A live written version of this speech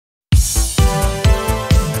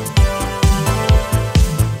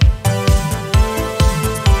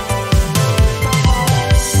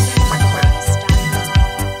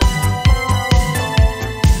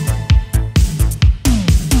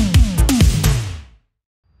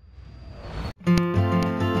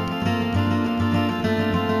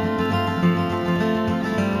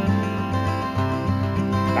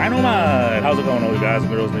How's it going, all you guys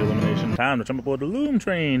and girls in the Illumination? Time to jump aboard the Loom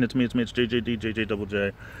train. It's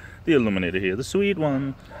JJJ, the Illuminator here, the sweet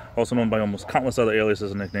one, also known by almost countless other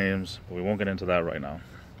aliases and nicknames, but we won't get into that right now.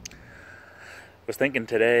 I was thinking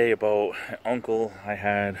today about an uncle I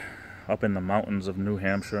had up in the mountains of New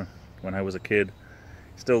Hampshire when I was a kid.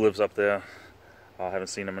 He still lives up there. I haven't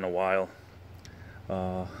seen him in a while.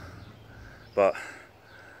 But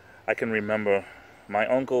I can remember my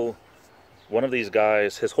uncle, one of these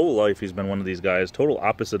guys, his whole life he's been one of these guys, total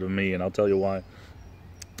opposite of me, and I'll tell you why.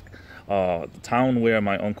 The town where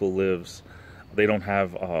my uncle lives, they don't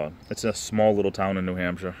have, it's a small little town in New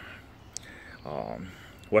Hampshire,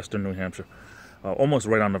 western New Hampshire, almost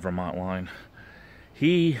right on the Vermont line.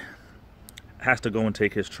 He has to go and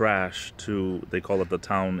take his trash to, they call it the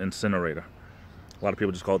town incinerator. A lot of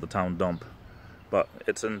people just call it the town dump. But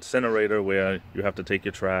it's an incinerator where you have to take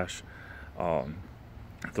your trash,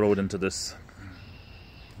 throw it into this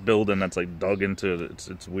building that's like dug into.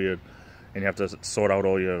 It's weird, and you have to sort out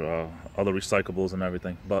all your other recyclables and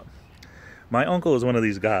everything. But my uncle is one of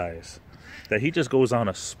these guys that he just goes on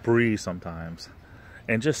a spree sometimes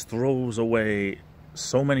and just throws away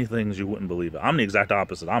so many things you wouldn't believe it. I'm the exact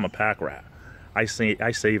opposite. I'm a pack rat. I save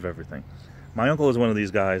everything. My uncle is one of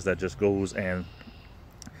these guys that just goes and,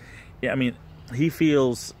 yeah, I mean, he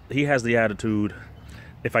has the attitude,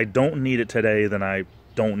 if I don't need it today, then I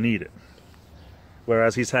don't need it.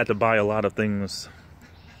 Whereas he's had to buy a lot of things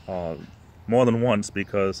more than once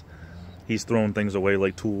because he's thrown things away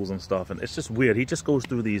like tools and stuff. And it's just weird. He just goes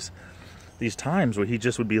through these times where he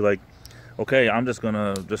just would be like, okay, I'm just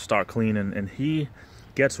gonna start cleaning, and he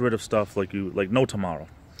gets rid of stuff like no tomorrow.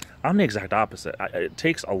 I'm the exact opposite. It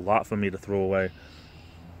takes a lot for me to throw away.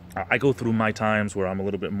 I go through my times where I'm a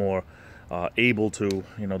little bit more able to,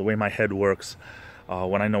 you know, the way my head works,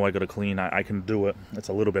 when I know I gotta clean, I can do it. It's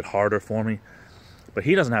a little bit harder for me. But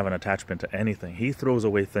he doesn't have an attachment to anything. He throws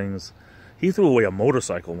away things. He threw away a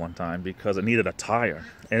motorcycle one time because it needed a tire.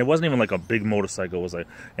 And it wasn't even like a big motorcycle. It was like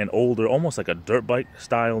an older, almost like a dirt bike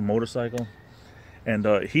style motorcycle. And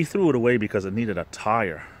he threw it away because it needed a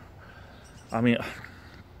tire. I mean,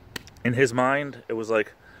 in his mind, it was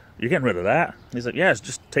like, you're getting rid of that? He's like, yeah, it's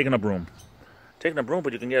just taking up room. Taking up room,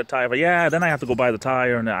 but you can get a tire. But yeah, then I have to go buy the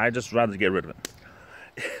tire, and I just rather get rid of it.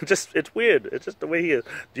 It's weird. It's just the way he is.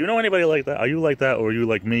 Do you know anybody like that? Are you like that, or are you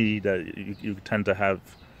like me, that you tend to have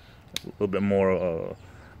a little bit more,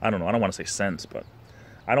 I don't know, I don't want to say sense, but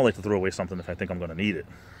I don't like to throw away something if I think I'm going to need it.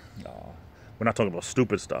 We're not talking about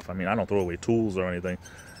stupid stuff. I mean, I don't throw away tools or anything.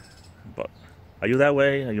 But are you that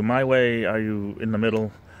way? Are you my way? Are you in the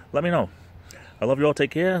middle? Let me know. I love you all.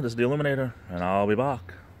 Take care. This is the Illuminator, and I'll be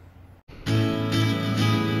back.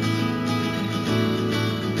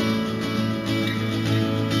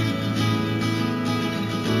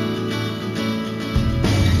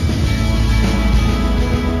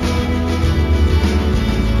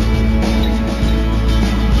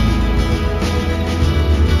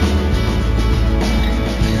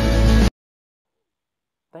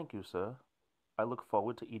 Thank you, sir. I look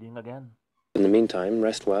forward to eating again. In the meantime,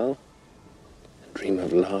 rest well and dream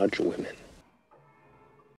of large women.